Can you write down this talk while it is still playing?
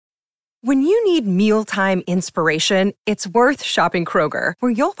When you need mealtime inspiration, it's worth shopping Kroger,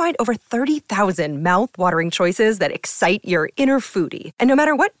 where you'll find over 30,000 mouth-watering choices that excite your inner foodie. And no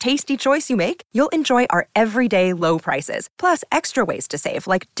matter what tasty choice you make, you'll enjoy our everyday low prices, plus extra ways to save,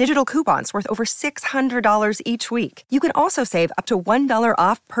 like digital coupons worth over $600 each week. You can also save up to $1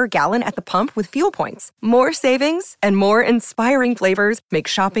 off per gallon at the pump with fuel points. More savings and more inspiring flavors make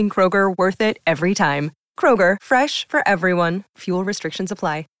shopping Kroger worth it every time. Kroger, fresh for everyone. Fuel restrictions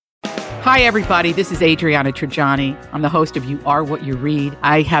apply. Hi, everybody. This is Adriana Trajani. I'm the host of You Are What You Read.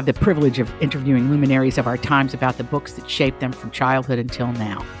 I have the privilege of interviewing luminaries of our times about the books that shaped them from childhood until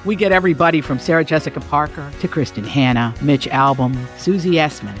now. We get everybody from Sarah Jessica Parker to Kristen Hanna, Mitch Albom, Susie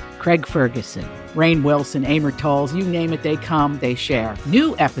Essman, Craig Ferguson, Rainn Wilson, Amor Tolls, you name it, they come, they share.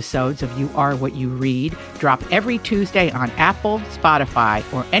 New episodes of You Are What You Read drop every Tuesday on Apple, Spotify,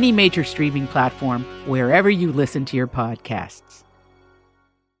 or any major streaming platform wherever you listen to your podcasts.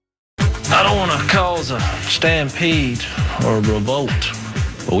 I don't want to cause a stampede or a revolt,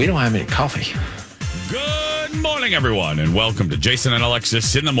 but we don't have any coffee. Good morning, everyone, and welcome to Jason and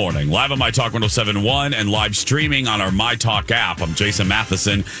Alexis in the Morning, live on My Talk 107.1 and live streaming on our My Talk app. I'm Jason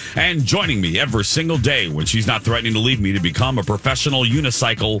Matheson, and joining me every single day when she's not threatening to leave me to become a professional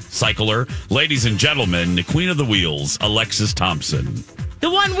cycler, ladies and gentlemen, the queen of the wheels, Alexis Thompson. The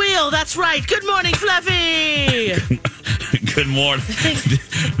one wheel, that's right. Good morning, Fluffy. Good morning.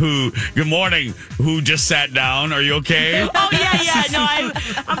 Good morning. Who just sat down? Are you okay? Oh yeah. No,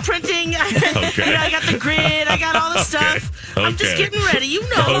 I'm printing. Okay. I got the grid. I got all the stuff. Okay. I'm just getting ready. You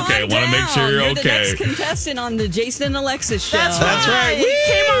know. Okay, want to make sure you're okay. The next contestant on the Jason and Alexis show. That's right.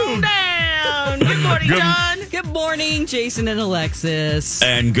 Came on down. Good morning, John. Good morning, Jason and Alexis.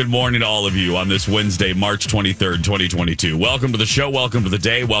 And good morning to all of you on this Wednesday, March 23rd, 2022. Welcome to the show. Welcome to the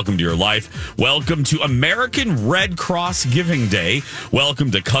day. Welcome to your life. Welcome to American Red Cross Giving Day.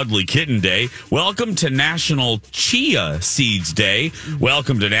 Welcome to Cuddly Kitten Day. Welcome to National Chia Seeds Day.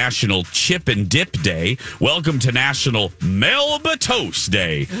 Welcome to National Chip and Dip Day. Welcome to National Melba Toast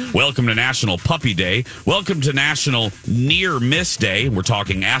Day. Welcome to National Puppy Day. Welcome to National Near Miss Day. We're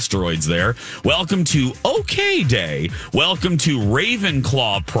talking asteroids there. Welcome to OK Day. Welcome to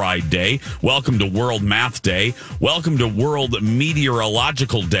Ravenclaw Pride Day. Welcome to World Math Day. Welcome to World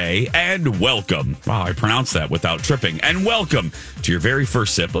Meteorological Day. And welcome, wow, I pronounced that without tripping. And welcome to your very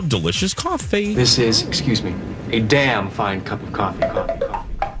first sip of delicious coffee. This is, excuse me, a damn fine cup of coffee.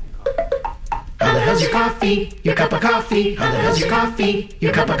 How the hell's your coffee? Your cup of coffee? How the hell's your coffee?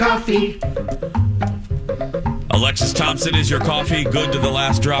 Your cup of coffee? Alexis Thompson, is your coffee good to the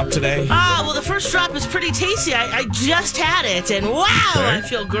last drop today? Well, the first drop is pretty tasty. I just had it, and wow, Okay. I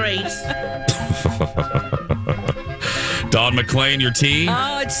feel great. Don McLean, your tea?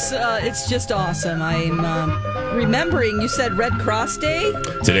 Oh, it's just awesome. I'm remembering you said Red Cross Day?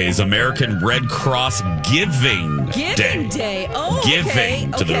 Today is American Red Cross Giving Day. Oh, okay.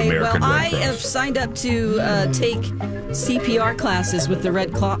 Giving to the American well, Red I Cross. have signed up to take CPR classes with the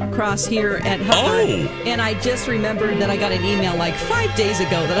Red Cross here at Hubbard. Oh. And I just remembered that I got an email like 5 days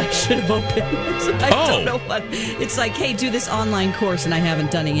ago that I should have opened. So I don't know what. It's like, hey, do this online course, and I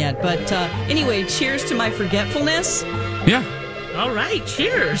haven't done it yet. But anyway, cheers to my forgetfulness. Yeah. All right,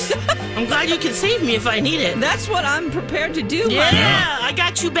 cheers. I'm glad you can save me if I need it. That's what I'm prepared to do. Yeah, I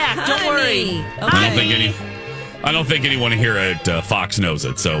got you back. Don't worry. Okay. I don't think anyone here at Fox knows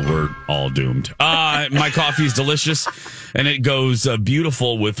it, so we're all doomed. My coffee is delicious, and it goes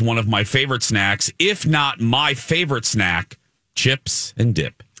beautiful with one of my favorite snacks, if not my favorite snack, chips and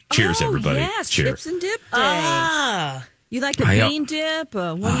dip. Cheers, everybody. Yes, cheers. chips and dip day. You like a bean dip?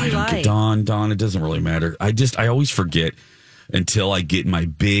 What do you like? Don, it doesn't really matter. I always forget until I get my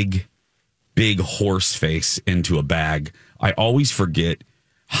big horse face into a bag. I always forget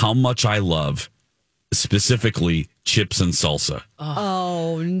how much I love specifically chips and salsa.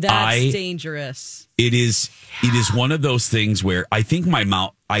 Oh, that's dangerous. It is one of those things where I think my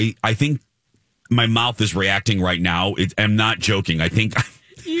mouth is reacting right now. I'm not joking. I think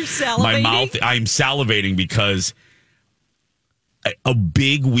You're salivating? I'm salivating because a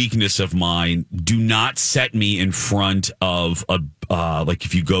big weakness of mine, do not set me in front of like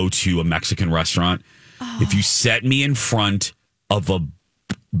if you go to a Mexican restaurant, if you set me in front of a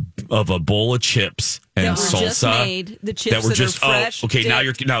bowl of chips and that salsa were just made, the chips that were just are fresh. okay, now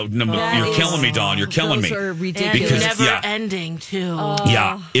you're killing me, Don. You're killing those me. Are And ridiculous. never ending, too.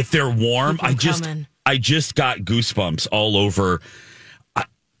 Yeah, if they're warm, Keep 'em coming. I just got goosebumps all over.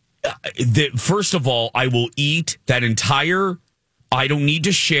 First of all, I will eat that entire. I don't need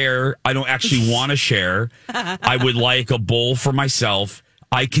to share. I don't actually want to share. I would like a bowl for myself.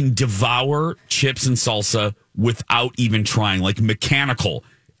 I can devour chips and salsa without even trying, like mechanical.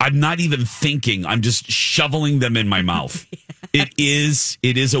 I'm not even thinking. I'm just shoveling them in my mouth. It is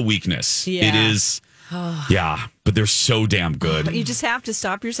a weakness. Yeah. It is. Yeah, but they're so damn good. But you just have to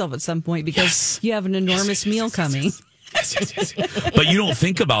stop yourself at some point because you have an enormous meal coming. Yes. But you don't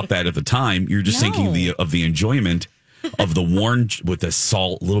think about that at the time. You're just thinking of the enjoyment of the warm with the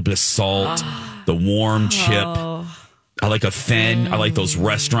salt, a little bit of salt, the warm chip. I like a thin. I like those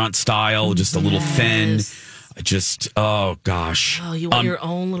restaurant style, just a little thin. Just, oh gosh. Oh, you want your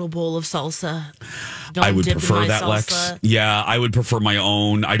own little bowl of salsa? Don't I would dip in prefer my that, salsa. Lex. Yeah, I would prefer my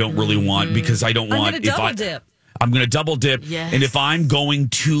own. I don't really want, because I don't want. I'm going to double dip. I'm going to double dip. Yes. And if I'm going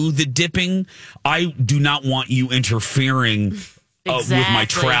to the dipping, I do not want you interfering with my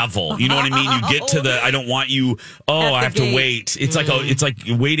travel. You know what I mean? You get to I don't want you, I have to wait. It's like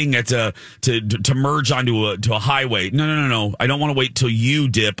waiting to merge onto a highway. No. I don't want to wait till you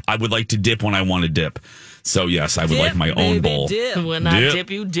dip. I would like to dip when I want to dip. So yes, I would like my own bowl. Dip. When I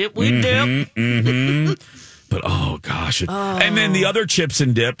dip, you dip, we dip. But oh gosh. And then the other chips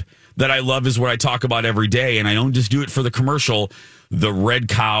and dip that I love is what I talk about every day, and I don't just do it for the commercial. The Red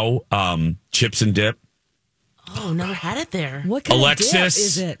Cow chips and dip. Oh, never had it there. What kind Alexis, of dip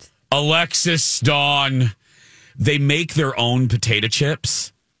is it? Alexis, Dawn, they make their own potato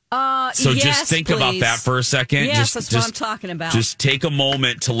chips. So just think about that for a second. Yes, that's what I'm talking about. Just take a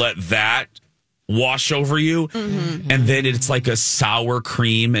moment to let that wash over you. And then it's like a sour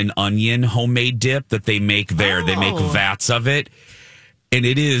cream and onion homemade dip that they make there. They make vats of it. And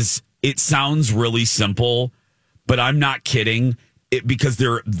it sounds really simple, but I'm not kidding. Because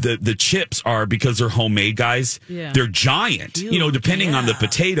the chips are, because they're homemade, guys, they're giant, depending on the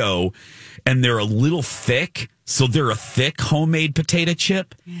potato, and they're a little thick. So they're a thick homemade potato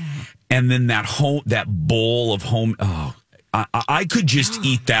chip. Yeah. And then that bowl of I could just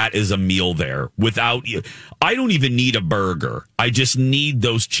eat that as a meal there without, I don't even need a burger. I just need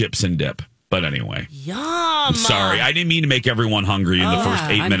those chips and dip. But anyway, yum. I'm sorry. I didn't mean to make everyone hungry in the first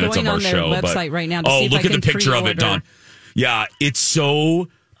 8 minutes of our show. I'm going on their website right now to see if look I at the can picture of it, Dawn. Yeah, it's so.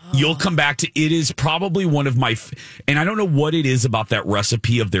 You'll come back to it. Is probably one of my, and I don't know what it is about that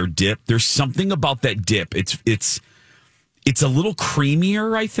recipe of their dip. There's something about that dip. It's a little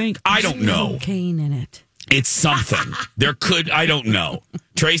creamier, I think. I don't know. Cocaine in it. It's something. I don't know.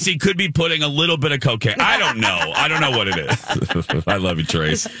 Tracy could be putting a little bit of cocaine. I don't know. I don't know what it is. I love you,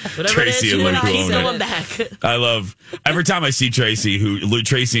 Trace. Tracy and Luke who own it. I love every time I see Tracy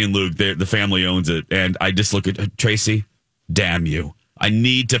and Luke, the family owns it, and I just look at Tracy. Damn you. I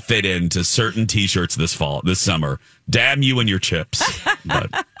need to fit into certain T-shirts this summer. Damn you and your chips.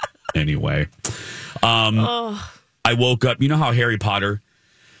 But anyway, I woke up. You know how Harry Potter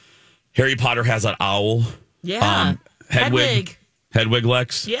has that owl? Yeah. Hedwig,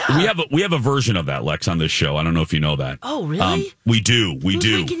 Lex. Yeah. We have a version of that, Lex, on this show. I don't know if you know that. Oh, really? We do. Who's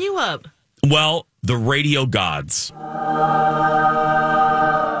waking you up? Well, the radio gods.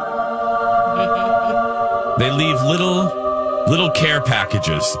 They leave little care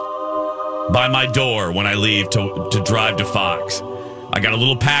packages by my door when I leave to drive to Fox. I got a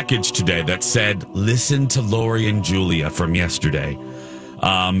little package today that said, "Listen to Lori and Julia from yesterday."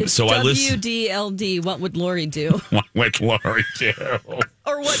 So I listened. WDLD. What would Lori do? What would Lori do?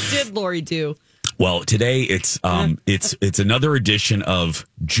 Or what did Lori do? Well, today it's another edition of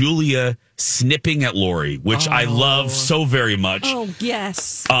Julia snipping at Lori, which I love so very much. Oh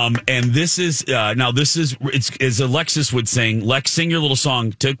yes. And this is it's as Alexis would sing. Lex, sing your little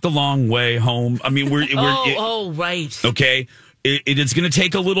song. Took the long way home. I mean, we're right. Okay. It's going to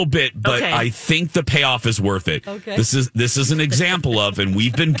take a little bit, but I think the payoff is worth it. Okay. This is an example of, and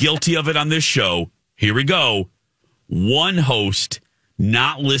we've been guilty of it on this show. Here we go. One host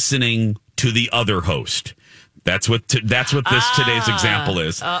not listening to the other host. That's what this today's example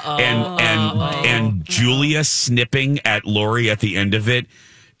is. And Julia snipping at Lori at the end of it.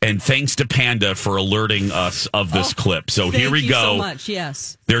 And thanks to Panda for alerting us of this clip. So here we go. Thank you so much.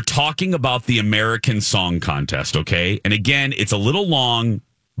 Yes. They're talking about the American Song Contest, okay? And again, it's a little long,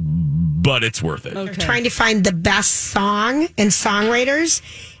 but it's worth it. Okay. Trying to find the best song and songwriters.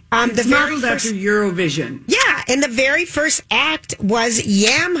 It's modeled after Eurovision. Yeah, and the very first act was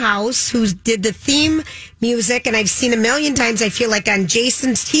Yam House, who did the theme music, and I've seen a million times, I feel like, on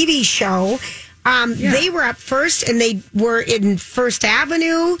Jason's TV show. They were up first, and they were in First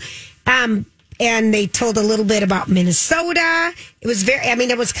Avenue, and they told a little bit about Minnesota. It was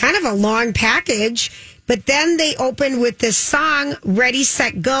it was kind of a long package, but then they opened with this song, Ready,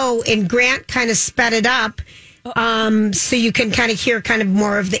 Set, Go, and Grant kind of sped it up. So you can kind of hear kind of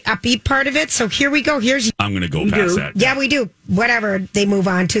more of the upbeat part of it. So here we go. I'm going to go past that. Yeah, we do. Whatever. They move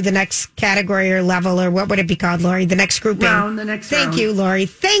on to the next category or level, or what would it be called, Lori? The next grouping. Thank you, Lori.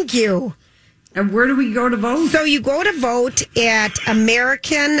 Thank you. And where do we go to vote? So you go to vote at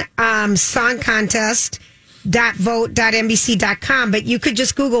American Song Contest.vote.nbc.com, but you could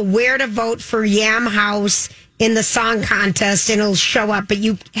just Google where to vote for Yam House in the song contest, and it'll show up. But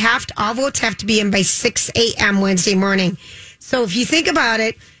all votes have to be in by 6 a.m. Wednesday morning. So if you think about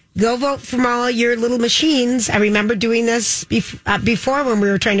it, go vote from all your little machines. I remember doing this before when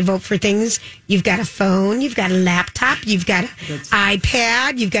we were trying to vote for things. You've got a phone, you've got a laptop, you've got an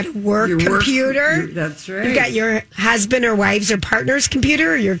iPad, you've got a work computer. That's right. You've got your husband or wife's or partner's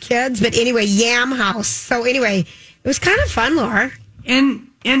computer or your kids. But anyway, Yam House. So anyway, it was kind of fun, Laura. And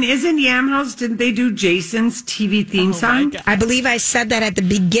isn't Yam House, didn't they do Jason's TV theme song? I believe I said that at the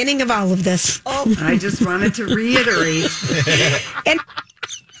beginning of all of this. Oh, I just wanted to reiterate. And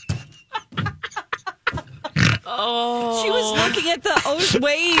she was looking at the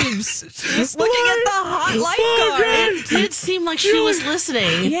waves. She was looking at the hot lifeguard. It did seem like she was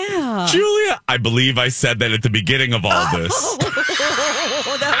listening. Yeah. Julia, I believe I said that at the beginning of all this. Oh,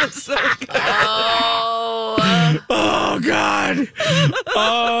 that was so good. Oh, God.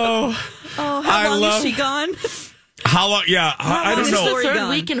 Oh, how long is she gone? How long? Yeah, I don't know. It's the third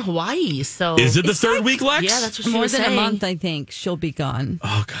week in Hawaii. So is it the third week, Lex? Yeah, that's what she more was than saying. a month. I think she'll be gone.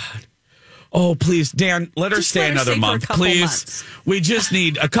 Oh, God. Oh, please, Dan, let her stay another month, please. Months. We just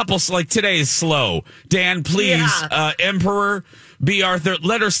need a couple, like today is slow. Dan, please, Emperor, B. Arthur,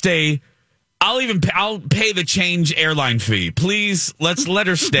 let her stay. I'll pay the change airline fee. Please, let's let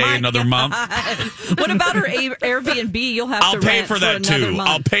her stay another month. What about her Airbnb? You'll have I'll to pay rent for that too. month.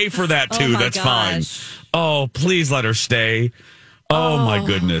 I'll pay for that too. That's fine. Oh, please let her stay. Oh, my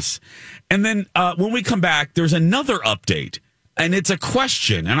goodness. And then when we come back, there's another update. And it's a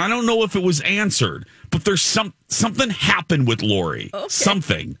question, and I don't know if it was answered, but there's something happened with Lori. Okay.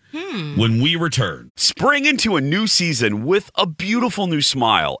 Something when we return. Spring into a new season with a beautiful new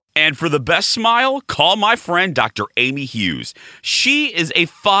smile. And for the best smile, call my friend Dr. Amy Hughes. She is a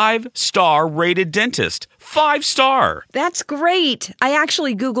 5-star rated dentist. 5-star. That's great. I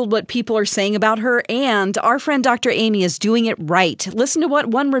actually Googled what people are saying about her, and our friend Dr. Amy is doing it right. Listen to what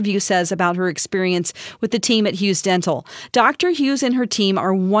one review says about her experience with the team at Hughes Dental. Dr. Hughes and her team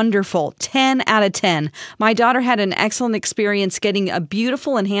are wonderful. 10 out of 10. My daughter had an excellent experience getting a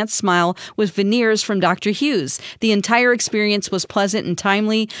beautiful enhanced smile with veneers from Dr. Hughes. The entire experience was pleasant and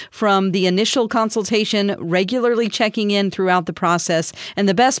timely from the initial consultation, regularly checking in throughout the process, and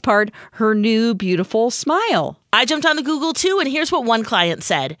the best part, her new beautiful smile. I jumped on the Google too, and here's what one client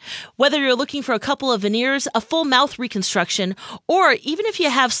said. Whether you're looking for a couple of veneers, a full mouth reconstruction, or even if you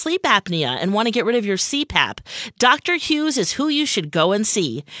have sleep apnea and want to get rid of your CPAP, Dr. Hughes is who you should go and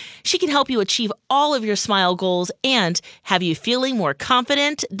see. She can help you achieve all of your smile goals and have you feeling more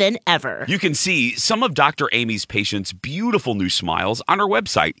confident than ever. You can see some of Dr. Amy's patients' beautiful new smiles on her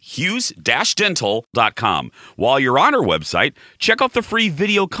website, hughes-dental.com. While you're on her website, check out the free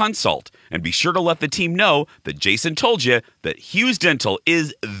video consult and be sure to let the team know that Jason told you that Hughes Dental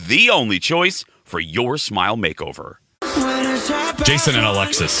is the only choice for your smile makeover. Jason and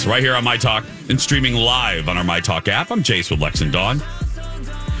Alexis, right here on My Talk and streaming live on our My Talk app. I'm Jace with Lex and Dawn.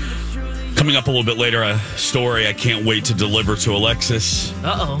 Coming up a little bit later, a story I can't wait to deliver to Alexis.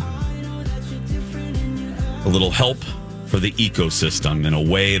 Uh-oh. A little help for the ecosystem in a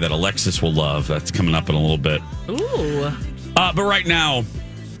way that Alexis will love. That's coming up in a little bit. Ooh. But right now,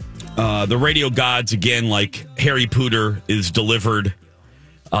 the radio gods, again, like Harry Potter, is delivered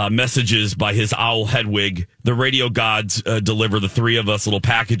messages by his owl Hedwig. The radio gods deliver the three of us little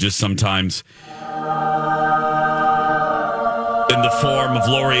packages sometimes in the form of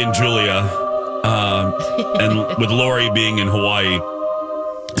Lori and Julia, and with Lori being in Hawaii.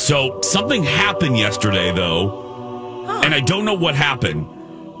 So something happened yesterday, though, and I don't know what happened.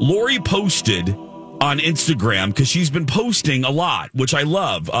 Lori posted on Instagram, because she's been posting a lot, which I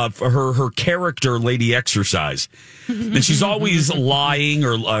love, for her character Lady Exercise. And she's always lying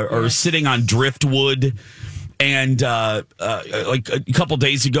or sitting on driftwood. And like a couple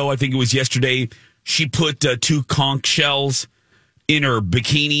days ago, I think it was yesterday, she put 2 conch shells in her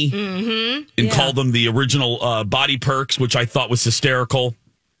bikini and called them the original Body Perks, which I thought was hysterical.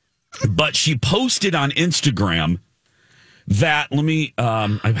 But she posted on Instagram that,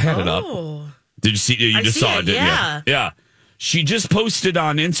 I've had it up. Did you see? You just saw it, didn't you? Yeah. She just posted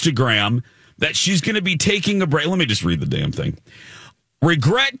on Instagram that she's going to be taking a break. Let me just read the damn thing.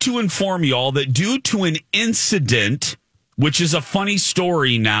 Regret to inform y'all that due to an incident, which is a funny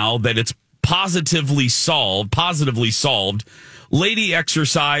story now that it's positively solved. Lady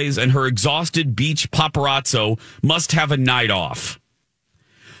exercise and her exhausted beach paparazzo must have a night off.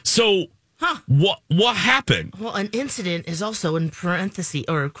 So, what happened? Well, an incident is also in parentheses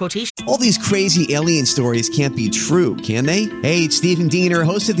or quotation. All these crazy alien stories can't be true, can they? Hey, it's Stephen Diener,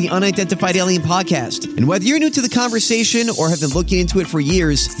 host of the Unidentified Alien Podcast. And whether you're new to the conversation or have been looking into it for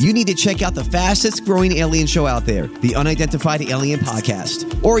years, you need to check out the fastest growing alien show out there, the Unidentified Alien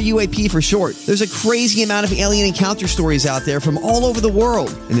Podcast, or UAP for short. There's a crazy amount of alien encounter stories out there from all over the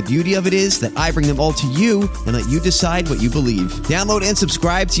world. And the beauty of it is that I bring them all to you and let you decide what you believe. Download and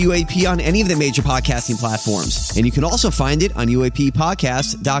subscribe to UAP on any of the major podcasting platforms. And you can also find it on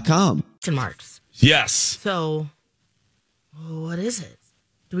UAPpodcast.com. Marks. Yes. So, what is it?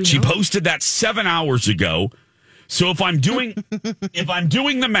 Do we She know? posted that 7 hours ago. So if I'm doing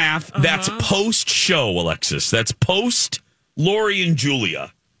the math, that's post show, Alexis. That's post Lori and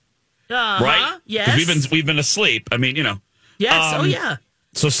Julia. Right? Yes. 'Cause we've been asleep. I mean, Yes. Oh yeah.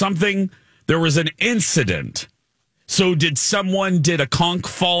 So there was an incident. So did a conch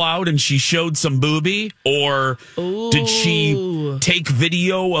fall out and she showed some boobie? Or did she take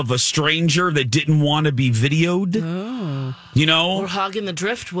video of a stranger that didn't want to be videoed? Oh. Or hogging the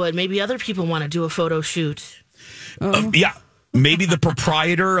driftwood. Maybe other people want to do a photo shoot. Yeah. Maybe the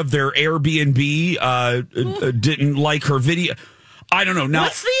proprietor of their Airbnb didn't like her video. I don't know. Now,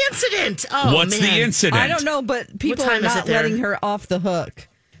 what's the incident? Oh, what's man. the incident? I don't know, but people are not letting her off the hook. Can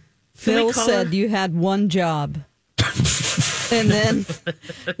we Phil call said her? you had one job. And then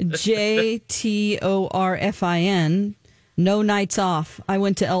JTORFIN, no nights off. I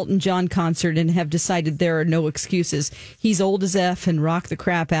went to Elton John concert and have decided there are no excuses. He's old as F and rocked the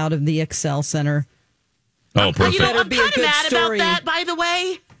crap out of the Excel Center. Oh, perfect. I'm kind of mad about that, by the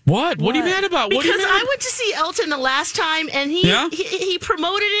way. What? What are you mad about? Because I went to see Elton the last time, and he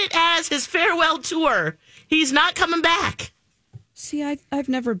promoted it as his farewell tour. He's not coming back. See, I've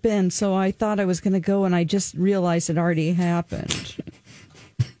never been, so I thought I was going to go, and I just realized it already happened.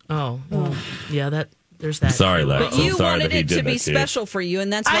 Oh, well, yeah, there's that. Sorry, Lex. But you I'm sorry wanted that he it did to be that to you. special for you,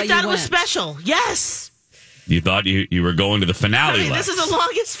 and that's why I you thought went. it was special. Yes. You thought you were going to the finale, This Lex. is the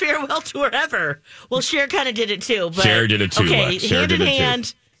longest farewell tour ever. Well, Cher kind of did it too. But, Cher did it too, Okay, Lex. Cher hand did in it too.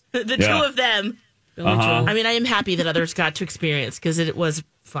 hand, the Yeah. two of them. I mean, I am happy that others got to experience because it was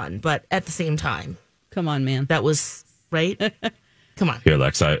fun. But at the same time, come on, man, that was right. Come on. Here,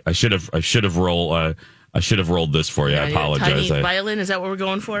 Lex. I should have rolled this for you. I apologize. Tiny violin, is that what we're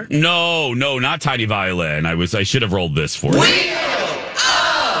going for? No, not tiny violin. I should have rolled this for you.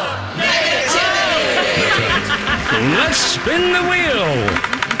 Let's spin the wheel.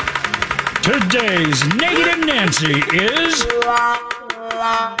 Today's Negative Nancy is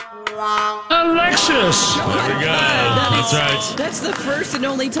Alexis. There we go. That's right. That's the first and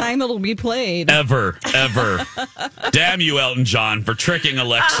only time it'll be played. Ever. Damn you, Elton John, for tricking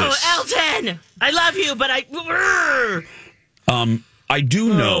Alexis. Oh, Elton! I love you, but I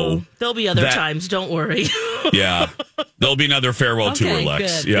do know there'll be other that- times. Don't worry. Yeah. There'll be another farewell tour,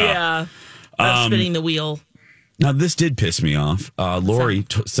 Lex. Good. Yeah. I'm spinning the wheel. Now, this did piss me off. Lori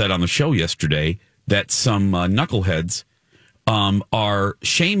said on the show yesterday that some knuckleheads are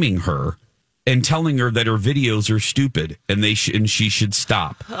shaming her and telling her that her videos are stupid and she should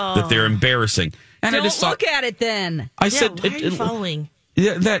stop, that they're embarrassing. And Don't I just thought, look at it then. I said, why are you following?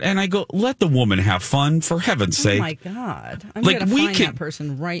 Yeah, and I go, let the woman have fun, for heaven's sake. Oh my God! I'm going to find that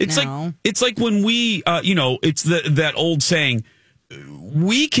person right now. It's like when we, it's that old saying,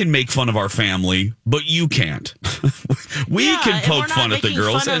 we can make fun of our family, but you can't. we can poke fun at the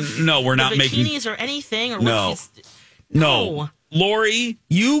girls, and no, we're not making bikinis or anything. Or no. Lori,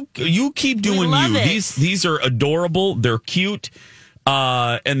 you keep doing you. it. These are adorable. They're cute,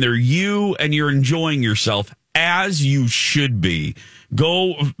 and they're you, and you're enjoying yourself as you should be.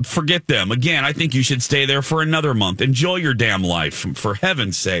 Go forget them. Again, I think you should stay there for another month. Enjoy your damn life, for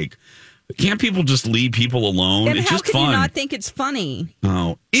heaven's sake. Can't people just leave people alone? And it's how just can fun. you not think it's funny?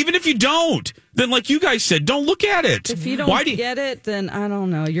 Oh, even if you don't, then like you guys said, don't look at it. If you don't get it, then I don't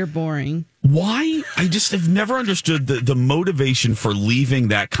know. You're boring. Why? I just have never understood the motivation for leaving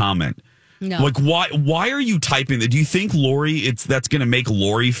that comment. No. Like, why are you typing that? Do you think Lori, that's going to make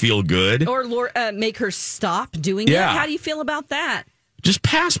Lori feel good? Or make her stop doing it? How do you feel about that? Just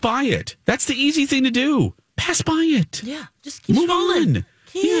pass by it. That's the easy thing to do. Pass by it. Yeah, just keep move scrolling. on.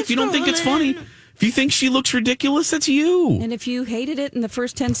 If you don't think it's funny, if you think she looks ridiculous, that's you. And if you hated it in the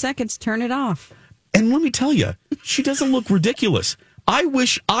first 10 seconds, turn it off. And let me tell you, she doesn't look ridiculous. I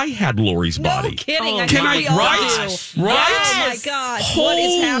wish I had Lori's body. No kidding. I Can think I? we all Right? do. Right? Oh my God! What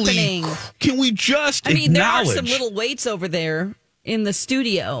is happening? Can we just I mean, there are acknowledge? some little weights over there. in the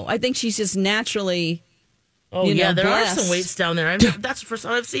studio. I think she's just naturally. Oh, you know, yeah, there blessed. are some weights down there. That's the first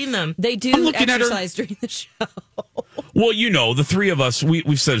time I've seen them. They do exercise during the show. Well, you know, the three of us,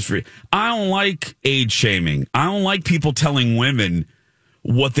 we've said this. I don't like age shaming. I don't like people telling women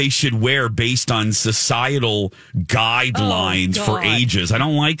what they should wear based on societal guidelines for ages. I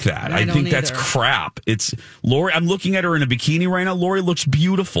don't like that. I think that's crap. It's Lori. I'm looking at her in a bikini right now. Lori looks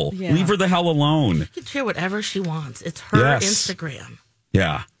beautiful. Yeah. Leave her the hell alone. She can share whatever she wants. It's her Instagram.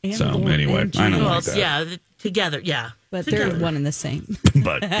 Yeah. And so anyway, I don't like that. Yeah, together. Yeah. But they're one and the same.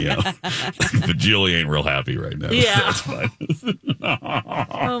 But, but Julie ain't real happy right now. Yeah. That's fine.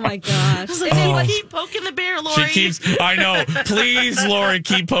 Oh, my gosh. Keep poking the bear, Lori. She keeps, I know. Please, Lori,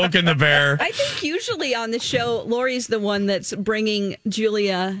 keep poking the bear. I think usually on the show, Lori's the one that's bringing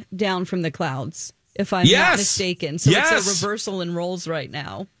Julia down from the clouds, if I'm not mistaken. So it's a reversal in roles right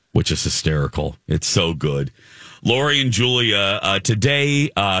now. Which is hysterical. It's so good. Lori and Julia today,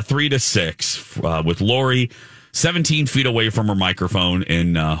 3 to 6, with Lori 17 feet away from her microphone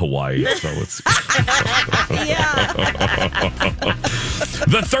in Hawaii. So it's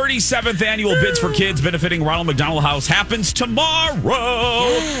The 37th annual Bids for Kids benefiting Ronald McDonald House happens tomorrow.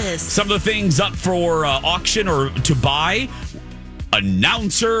 Yes. Some of the things up for auction or to buy.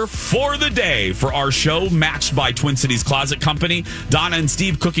 Announcer for the day for our show, matched by Twin Cities Closet Company. Donna and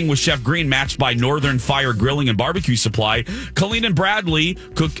Steve Cooking with Chef Green, matched by Northern Fire Grilling and Barbecue Supply. Colleen and Bradley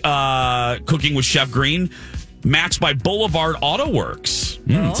Cooking with Chef Green, matched by Boulevard Auto Works.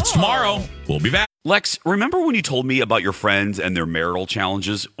 It's tomorrow. We'll be back. Lex, remember when you told me about your friends and their marital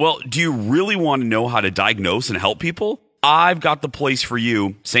challenges? Well, do you really want to know how to diagnose and help people? I've got the place for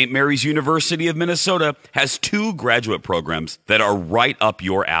you. St. Mary's University of Minnesota has 2 graduate programs that are right up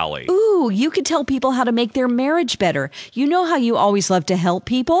your alley. Ooh, you could tell people how to make their marriage better. You know how you always love to help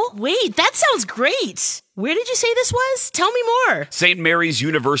people. Wait, that sounds great. Where did you say this was? Tell me more. St. Mary's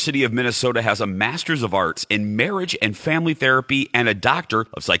University of Minnesota has a Master's of Arts in Marriage and Family Therapy and a Doctor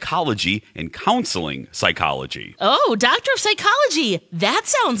of Psychology in Counseling Psychology. Oh, Doctor of Psychology. That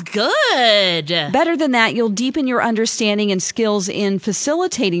sounds good. Better than that, you'll deepen your understanding and skills in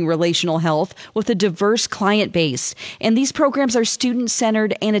facilitating relational health with a diverse client base. And these programs are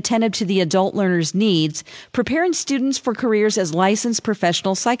student-centered and attentive to the adult learner's needs, preparing students for careers as licensed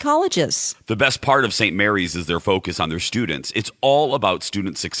professional psychologists. The best part of St. Mary's is their focus on their students. It's all about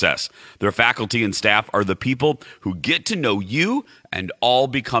student success. Their faculty and staff are the people who get to know you and all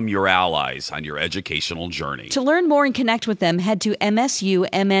become your allies on your educational journey. To learn more and connect with them, head to msumn.edu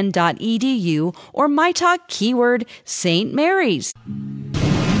or MyTalk keyword St. Mary's.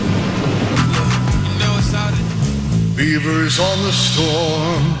 Beavers on the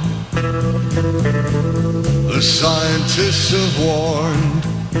storm. The scientists have warned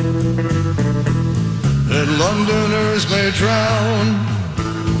that Londoners may drown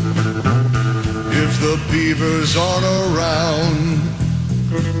if the beavers aren't around.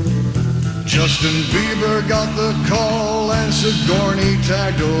 Justin Bieber got the call and Sigourney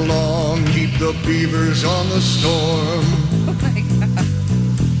tagged along. Keep the beavers on the storm. Oh my God.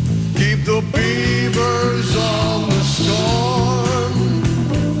 Keep the beavers on the storm.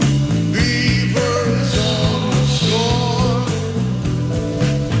 Beavers on the storm.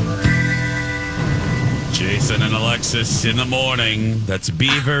 Jason and Alexis in the morning. That's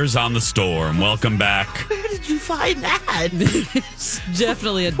Beavers on the Storm. Welcome back. Where did you find that? It's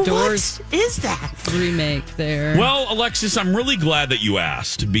definitely a Doors What is that? remake there. Well, Alexis, I'm really glad that you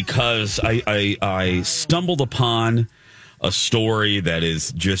asked because I stumbled upon a story that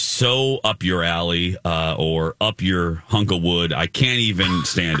is just so up your alley or up your hunk of wood. I can't even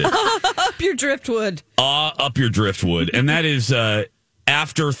stand it. Up your driftwood. Up your driftwood. And that is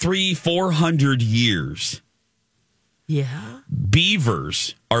after 400 years. Yeah.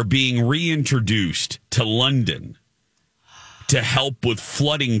 Beavers are being reintroduced to London to help with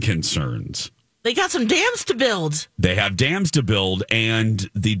flooding concerns. They got some dams to build. They have dams to build, and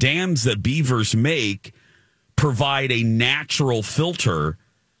the dams that beavers make provide a natural filter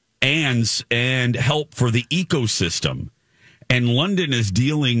and help for the ecosystem. And London is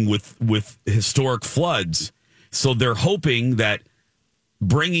dealing with historic floods, so they're hoping that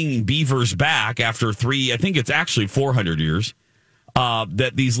bringing beavers back after I think it's actually 400 years,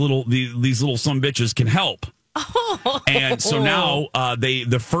 that these little sumbitches can help. And so now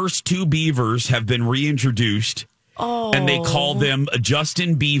the first 2 beavers have been reintroduced. And they call them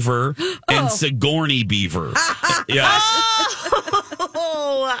Justin Beaver and Sigourney Beaver. Yes.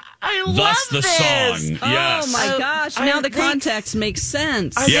 I love Thus the this. song. Yes. Oh my gosh. Now the context makes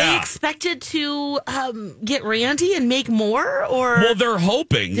sense. Are they expected to get randy and make more? Or well, they're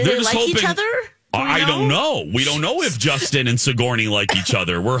hoping. Do they're they just like hoping, each other? I don't know. We don't know if Justin and Sigourney like each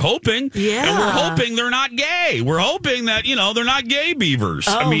other. We're hoping. Yeah. And we're hoping they're not gay. We're hoping that, they're not gay beavers.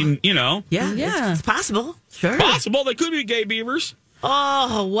 Oh. I mean, Yeah, it's possible. Sure. Possible. They could be gay beavers.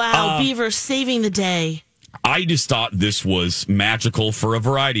 Oh, wow. Beavers saving the day. I just thought this was magical for a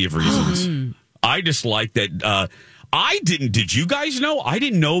variety of reasons. I just like that. Did you guys know? I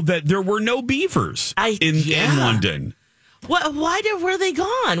didn't know that there were no beavers in London. Why were they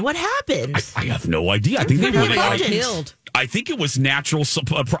gone? What happened? I have no idea. I think they were killed. I think it was natural.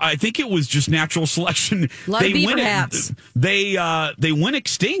 I think it was just natural selection. A lot of beaver hats. They went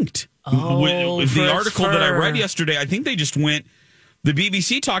extinct. The article that I read yesterday, I think they just went. The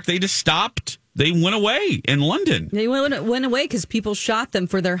BBC talked. They just stopped. They went away in London. They went away because people shot them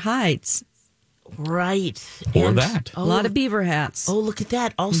for their hides. Right. Or that. A lot of beaver hats. Oh, look at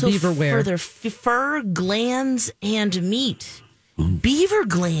that. Also beaver wear. For their fur, glands, and meat. Beaver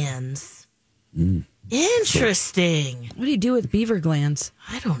glands. Interesting. What do you do with beaver glands?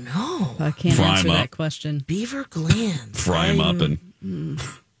 I don't know. I can't Fry answer 'em that up. question. Beaver glands. Fry them up and...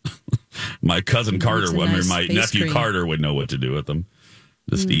 My cousin Carter, my nephew cream. Carter would know what to do with them.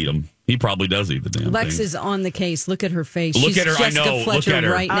 Just eat them. He probably does eat the damn Lex thing. is on the case. Look at her face. Look She's at her. Jessica I know. Fletcher Look at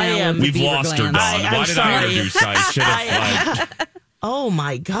her. right now. We've lost her, Dawn. Why did I introduce her? I should have. Oh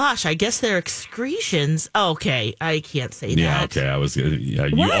my gosh! I guess they're excretions. Okay, I can't say that. Yeah. Okay. I was. Yeah.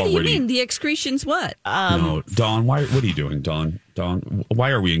 What do you mean? The excretions? What? No, Dawn. What are you doing, Dawn? Dawn. Why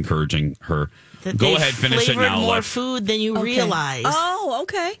are we encouraging her? Go ahead. Finish it now. More food than you realize. Oh,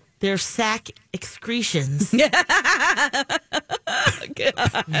 okay. They're sac excretions. What? Help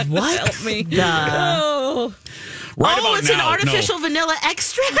me. It's an artificial vanilla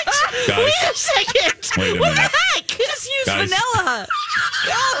extract? Guys, wait a second. Wait a what minute. the heck? Just use vanilla.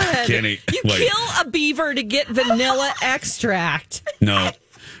 God. Kenny, you wait. kill a beaver to get vanilla extract. No.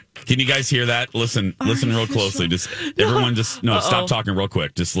 Can you guys hear that? Listen real closely. Just everyone stop talking real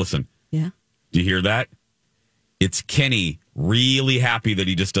quick. Just listen. Yeah. Do you hear that? It's Kenny really happy that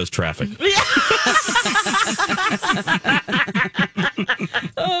he just does traffic.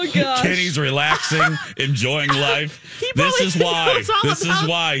 Oh gosh. Kenny's relaxing, enjoying life. This is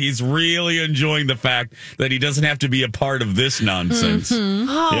why he's really enjoying the fact that he doesn't have to be a part of this nonsense. Mm-hmm.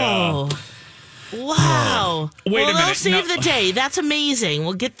 Oh. Yeah. Wow. Wait a minute. They'll save the day. That's amazing.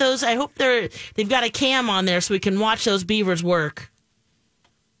 We'll get those. I hope they've got a cam on there so we can watch those beavers work.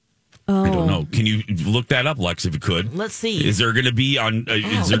 I don't know. Can you look that up, Lex, if you could? Let's see. Is there going to be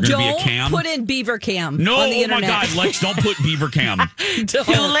is there going to be a cam? Put in beaver cam. No, on the oh internet. my God, Lex, don't put beaver cam. Too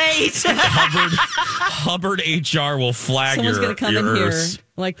late. Hubbard HR will flag Someone's your going to come your in here earths.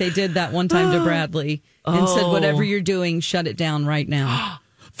 like they did that one time to Bradley and said, whatever you're doing, shut it down right now.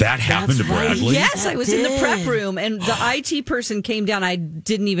 That happened to Bradley? Yes, I was in the prep room and the IT person came down. I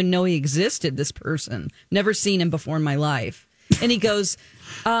didn't even know he existed, this person. Never seen him before in my life. And he goes,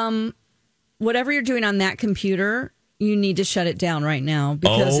 whatever you're doing on that computer, you need to shut it down right now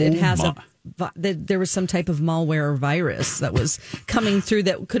because it has there was some type of malware or virus that was coming through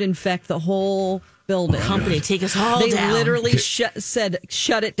that could infect the whole building. Company, take us all They down. literally said,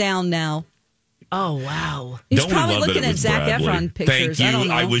 shut it down now. Oh, wow. He's Don't we probably love that looking it at was Zac Bradley? Efron pictures. Thank you. I don't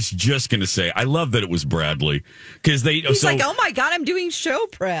know. I was just going to say, I love that it was Bradley because He's like, oh my God, I'm doing show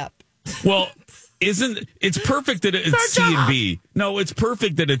prep. Well, it's perfect that it's C and B. No, it's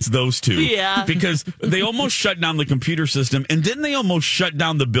perfect that it's those two. Yeah. Because they almost shut down the computer system, and didn't they almost shut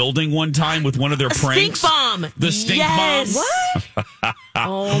down the building one time with one of their pranks? Stink bomb. The stink yes. bomb. What?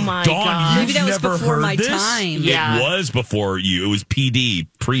 Oh my Dawn, God. Maybe that was never before heard my this? time. Yeah. It was before you. It was PD,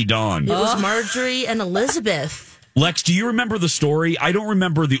 pre-dawn. It was Marjorie and Elizabeth. Lex, do you remember the story? I don't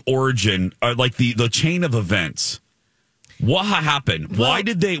remember the origin, like the chain of events. What happened? Well, why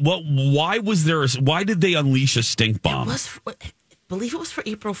did they unleash a stink bomb? I believe it was for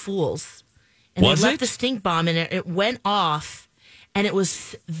April Fools. And Was they left it? the stink bomb and it went off and it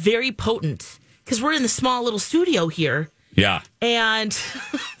was very potent because we're in the small little studio here. Yeah. And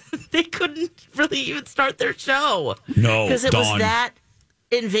they couldn't really even start their show. No, because it was Dawn. that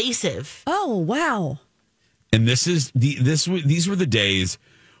invasive. Oh, wow. And these were the days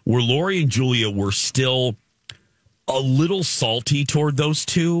where Lori and Julia were still a little salty toward those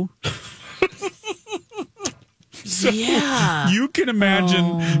two. So yeah. You can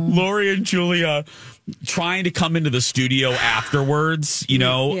imagine Lori and Julia trying to come into the studio afterwards,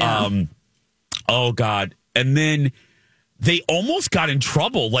 Yeah. Oh God. And then they almost got in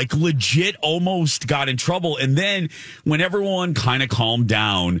trouble, like legit almost got in trouble. And then when everyone kind of calmed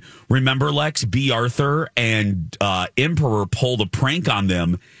down, remember Lex, B. Arthur and Emperor pulled a prank on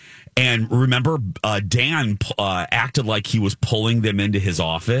them. And remember Dan acted like he was pulling them into his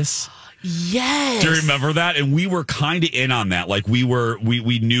office. Yes. Do you remember that? And we were kind of in on that. Like we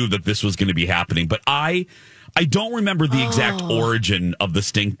knew that this was going to be happening. But I don't remember the exact origin of the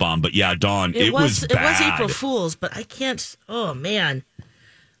stink bomb. But yeah, Dawn, it was bad. It was April Fool's, but I can't. Oh, man.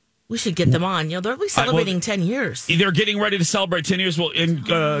 We should get them on. They're really celebrating 10 years. They're getting ready to celebrate 10 years. Well, and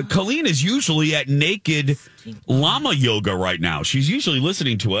Colleen is usually at Naked Llama Yoga right now. She's usually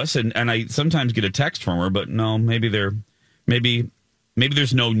listening to us, and I sometimes get a text from her, but no, maybe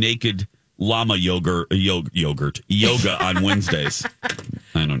there's no Naked Llama yoga on Wednesdays.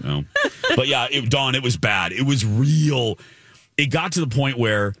 I don't know. But yeah, Dawn, it was bad. It was real. It got to the point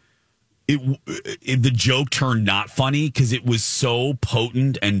where the joke turned not funny because it was so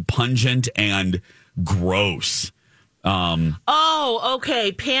potent and pungent and gross.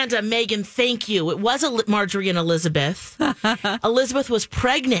 Okay. Panda, Megan, thank you. It was Marjorie and Elizabeth. Elizabeth was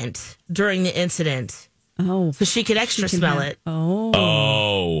pregnant during the incident. Oh. So she could smell it.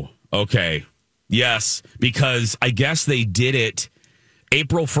 Oh, okay. Yes, because I guess they did it.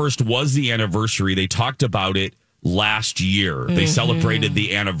 April 1st was the anniversary. They talked about it last year. They celebrated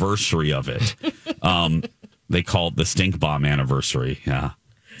the anniversary of it. They called the stink bomb anniversary. Yeah.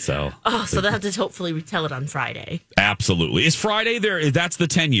 So they'll have to hopefully retell it on Friday. Absolutely. Is Friday there? That's the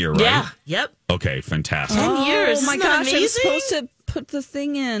 10 year, right? Yeah. Yep. Okay. Fantastic. 10 years. Oh my gosh. I was supposed to put the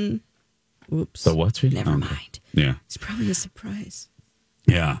thing in. Oops. So what's Never mind. Yeah. It's probably a surprise.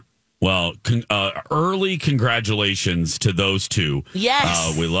 Yeah. Well, early congratulations to those two.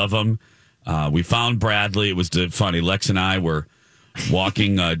 Yes. We love them. We found Bradley. It was funny. Lex and I were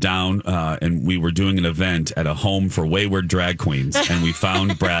walking down, and we were doing an event at a home for wayward drag queens, and we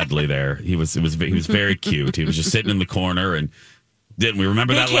found Bradley there. He was very cute. He was just sitting in the corner, and didn't we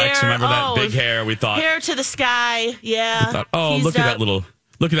remember big that, hair. Lex? Remember that big hair? We thought hair to the sky. Yeah. We thought, look at that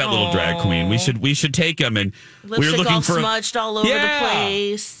little drag queen. We should take him, and lipstick we were looking all for smudged all over the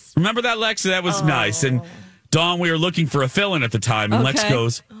place. Remember that, Lex? That was nice. And Dawn, we were looking for a fill-in at the time, and Lex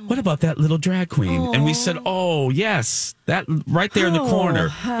goes, "What about that little drag queen?" And we said, "Oh, yes, that right there in the corner."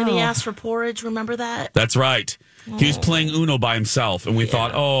 And he asked for porridge. Remember that? That's right. He was playing Uno by himself, and we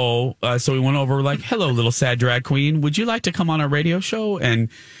thought, so we went over like, "Hello, little sad drag queen. Would you like to come on our radio show?" And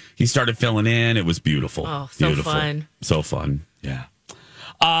he started filling in. It was beautiful. Oh, so beautiful. fun. So fun. Yeah.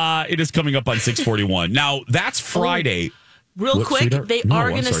 It is coming up on 6:41. Now, that's Friday. Real quick, they are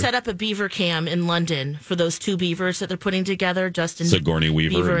going to set up a beaver cam in London for those two beavers that they're putting together, Justin Sigourney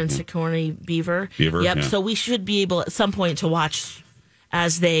Weaver Beaver and Sigourney Beaver. Yep. Yeah. So we should be able at some point to watch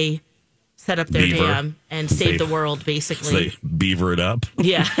as they set up their dam and save the world, basically. So they beaver it up.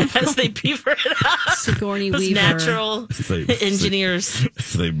 Yeah, as they beaver it up. Sigourney Those Weaver. Natural engineers.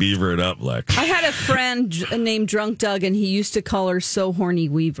 They beaver it up, Lex. I had a friend named Drunk Doug, and he used to call her So Horny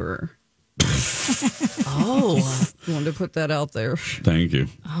Weaver. Wanted to put that out there. Thank you.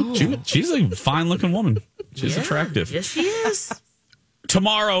 She's a fine-looking woman. She's attractive. Yes, she is.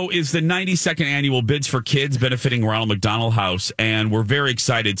 Tomorrow is the 92nd annual Bids for Kids benefiting Ronald McDonald House, and we're very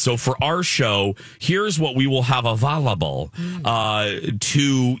excited. So for our show, here's what we will have available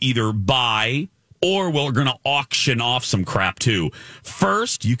to either buy or we're going to auction off some crap, too.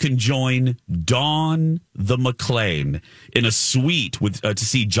 First, you can join Dawn the McClain in a suite with to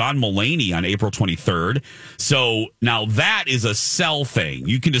see John Mulaney on April 23rd. So now that is a sell thing.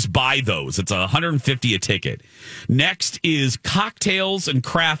 You can just buy those. It's $150 a ticket. Next is Cocktails and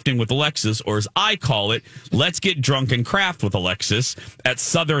Crafting with Alexis, or as I call it, Let's Get Drunk and Craft with Alexis at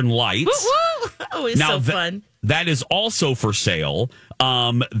Southern Lights. Woo-woo! Always so fun. That is also for sale.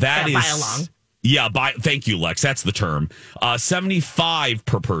 Buy along. Yeah, thank you, Lex. That's the term. $75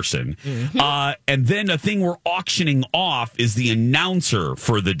 per person. Mm-hmm. And then a thing we're auctioning off is the announcer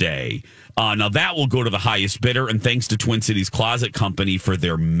for the day. Now, that will go to the highest bidder, and thanks to Twin Cities Closet Company for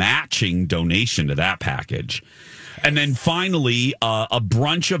their matching donation to that package. And then finally, a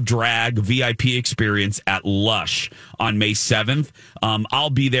brunch of drag VIP experience at Lush on May 7th.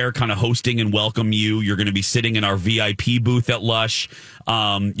 I'll be there kind of hosting and welcome you. You're going to be sitting in our VIP booth at Lush.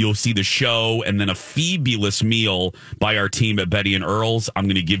 You'll see the show and then a fabulous meal by our team at Betty and Earl's. I'm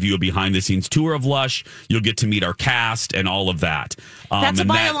going to give you a behind-the-scenes tour of Lush. You'll get to meet our cast and all of that. That's a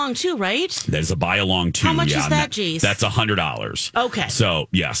buy-along too, right? There's a buy-along too. How much is that, Jace? That's $100. Okay. So,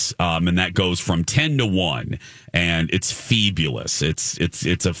 yes. And that goes from 10 to 1. And it's fabulous.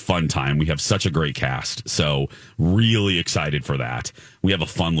 It's a fun time. We have such a great cast. So, really excited for that. We have a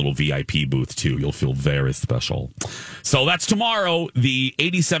fun little VIP booth, too. You'll feel very special. So that's tomorrow, the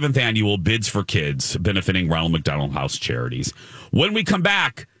 87th annual Bids for Kids, benefiting Ronald McDonald House Charities. When we come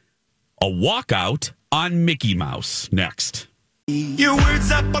back, a walkout on Mickey Mouse next. Your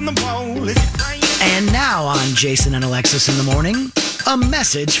words up on the wall. And now on Jason and Alexis in the Morning, a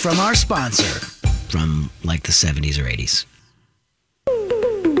message from our sponsor from like the 70s or 80s.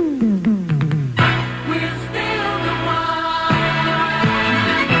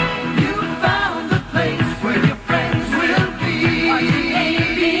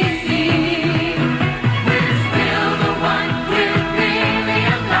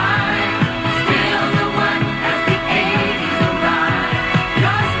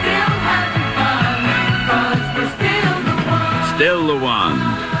 Still the one,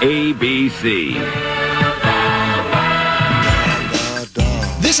 ABC.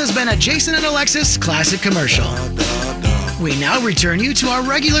 This has been a Jason and Alexis classic commercial. We now return you to our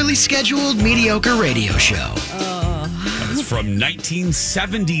regularly scheduled mediocre radio show. That's from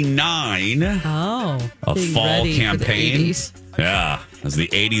 1979. Oh, a being fall ready for the campaign. 80s. Yeah, as the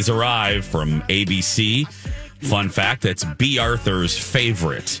 80s arrive from ABC. Fun fact, that's B. Arthur's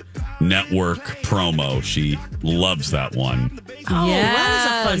favorite network promo. She loves that one. Oh, Yes, that was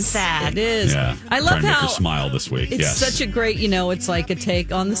a fun fact. It is. Yeah, I love trying to make how her smile this week. it's Yes, such a great, it's like a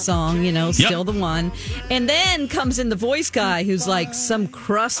take on the song, Still the One. And then comes in the voice guy who's like some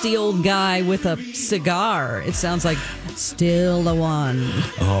crusty old guy with a cigar. It sounds like Still the One.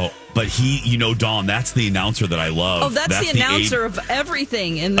 Oh, but he, Dawn, that's the announcer that I love. Oh, that's the announcer of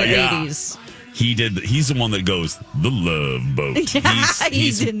everything in the 80s. He's the one that goes, the Love Boat. Yeah,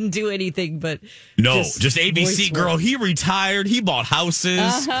 he didn't do anything but just ABC girl. He retired. He bought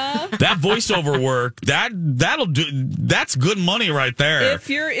houses. That voiceover work, that'll do. That's good money right there.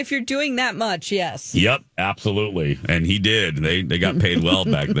 If you're doing that much, yes. Yep, absolutely. And he did. They got paid well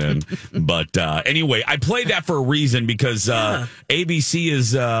back then. But anyway, I played that for a reason because ABC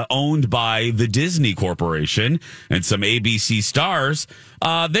is owned by the Disney Corporation, and some ABC stars.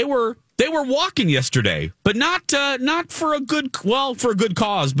 They were walking yesterday, but not for a good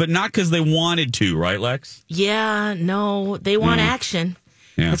cause, but not because they wanted to, right, Lex? Yeah, no, they want action.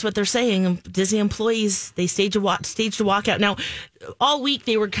 Yeah. That's what they're saying. Disney employees, they staged a walkout. Now, all week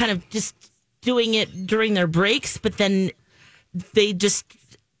they were kind of just doing it during their breaks, but then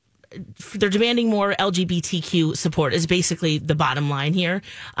they're demanding more LGBTQ support is basically the bottom line here.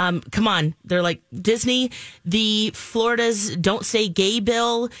 Come on. They're like, Disney, the Florida's Don't Say Gay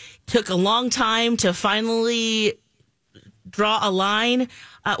bill took a long time to finally draw a line,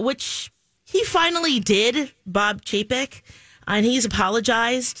 which he finally did, Bob Chapek, and he's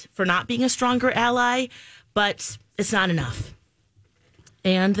apologized for not being a stronger ally, but it's not enough.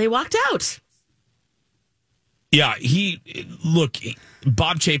 And they walked out. Yeah,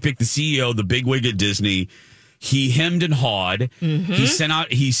 Bob Chapek, the CEO, the bigwig at Disney, he hemmed and hawed. Mm-hmm.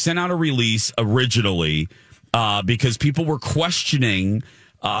 He sent out a release originally because people were questioning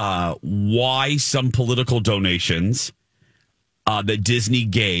why some political donations that Disney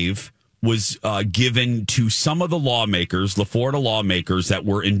gave was given to some of the Florida lawmakers that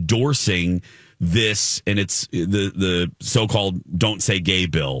were endorsing this, and it's the so-called Don't Say Gay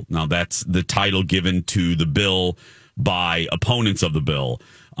bill. Now, that's the title given to the bill by opponents of the bill.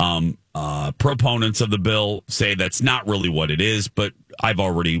 Proponents of the bill say that's not really what it is, but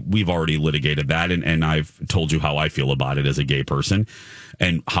we've already litigated that, and I've told you how I feel about it as a gay person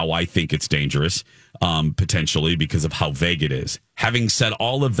and how I think it's dangerous, potentially because of how vague it is. Having said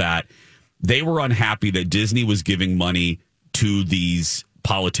all of that, they were unhappy that Disney was giving money to these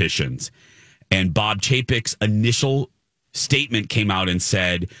politicians. And Bob Chapek's initial statement came out and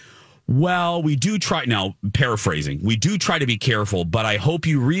said, well, we do try, now paraphrasing, we do try to be careful, but I hope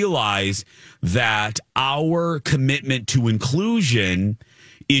you realize that our commitment to inclusion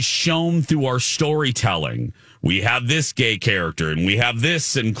is shown through our storytelling. We have this gay character, and we have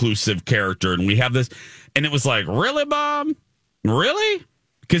this inclusive character, and we have this. And it was like, really, Bob? Really?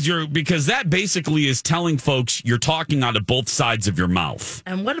 Because that basically is telling folks you're talking out of both sides of your mouth.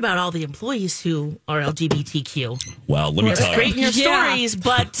 And what about all the employees who are LGBTQ? Well, let me tell you. It's great in your stories,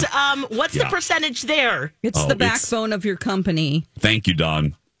 but what's the percentage there? It's the backbone of your company. Thank you,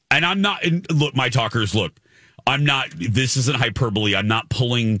 Don. And I'm not, look, my talkers, look, I'm not, this isn't hyperbole. I'm not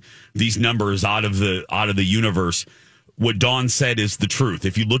pulling these numbers out of the universe. What Dawn said is the truth.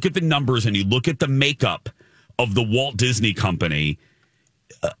 If you look at the numbers and you look at the makeup of the Walt Disney Company,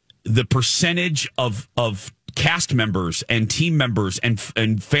 the percentage of cast members and team members and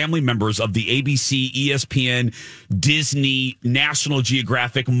family members of the ABC, ESPN, Disney, National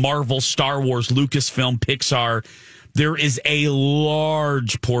Geographic, Marvel, Star Wars, Lucasfilm, Pixar, there is a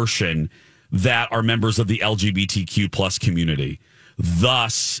large portion that are members of the LGBTQ plus community.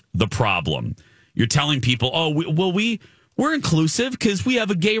 Thus, the problem. You're telling people, we're inclusive because we have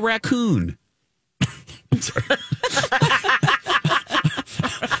a gay raccoon.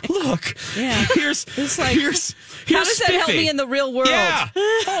 look. Yeah. Here's how does that help Spiffy. me in the real world? Yeah.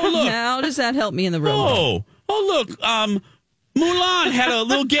 Oh, look. How does that help me in the real world? Oh, look. Mulan had a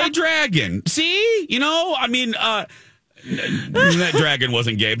little gay dragon. See? I mean, that dragon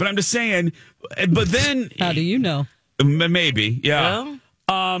wasn't gay, but I'm just saying. But then, how do you know? Maybe, yeah.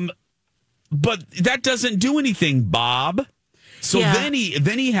 But that doesn't do anything, Bob. So then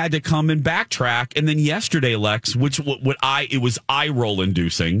he had to come and backtrack, and then yesterday, Lex, it was eye roll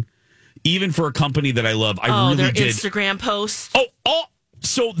inducing, even for a company that I love. I really their did. Instagram posts.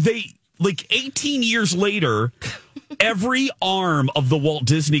 So they 18 years later. Every arm of the Walt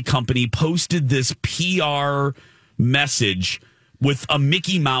Disney Company posted this PR message with a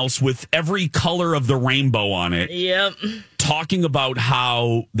Mickey Mouse with every color of the rainbow on it. Yep. Talking about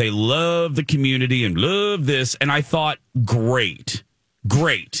how they love the community and love this. And I thought, great.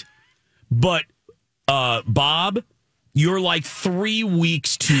 But, Bob, you're like 3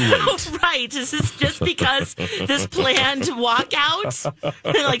 weeks too late. Right. Is this just because this planned walkout?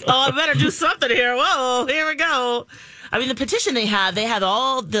 They're like, I better do something here. Whoa, here we go. I mean, the petition they have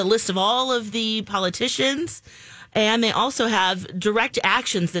all the list of all of the politicians, and they also have direct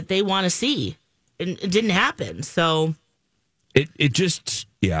actions that they want to see. And it didn't happen. So it just,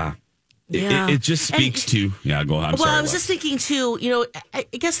 It just speaks to, go on. Well, I was just thinking too, I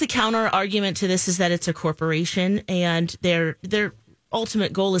guess the counter argument to this is that it's a corporation and their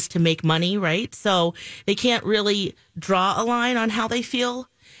ultimate goal is to make money, right? So they can't really draw a line on how they feel.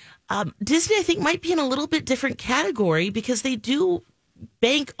 Disney, I think, might be in a little bit different category because they do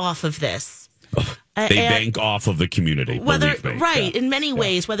bank off of this. They bank off of the community. In many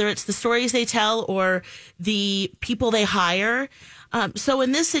ways, whether it's the stories they tell or the people they hire. So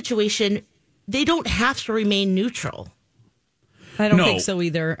in this situation, they don't have to remain neutral. I don't think so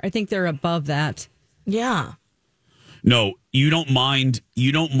either. I think they're above that. Yeah. No, you don't mind.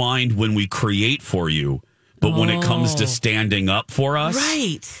 You don't mind when we create for you, but when it comes to standing up for us,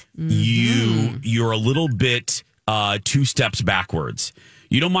 right? You're a little bit 2 steps backwards.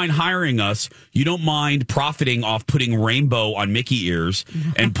 You don't mind hiring us. You don't mind profiting off putting rainbow on Mickey ears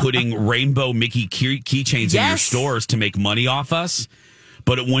and putting rainbow Mickey keychains in your stores to make money off us.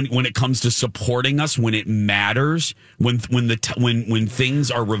 But when it comes to supporting us, when it matters, when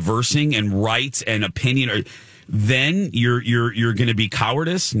things are reversing and rights and opinion, then you're going to be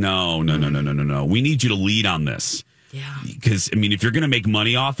cowardice. No. We need you to lead on this. Yeah. Because, if you're going to make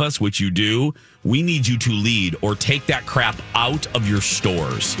money off us, which you do, we need you to lead or take that crap out of your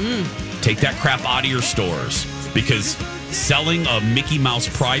stores. Take that crap out of your stores. Because selling a Mickey Mouse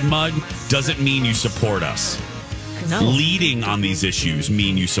Pride mug doesn't mean you support us. No. Leading on these issues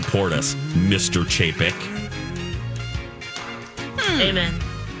mean you support us, Mr. Chapek. Amen.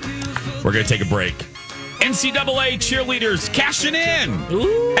 We're going to take a break. NCAA cheerleaders cashing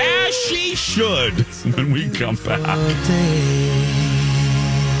in. As she should when we come back.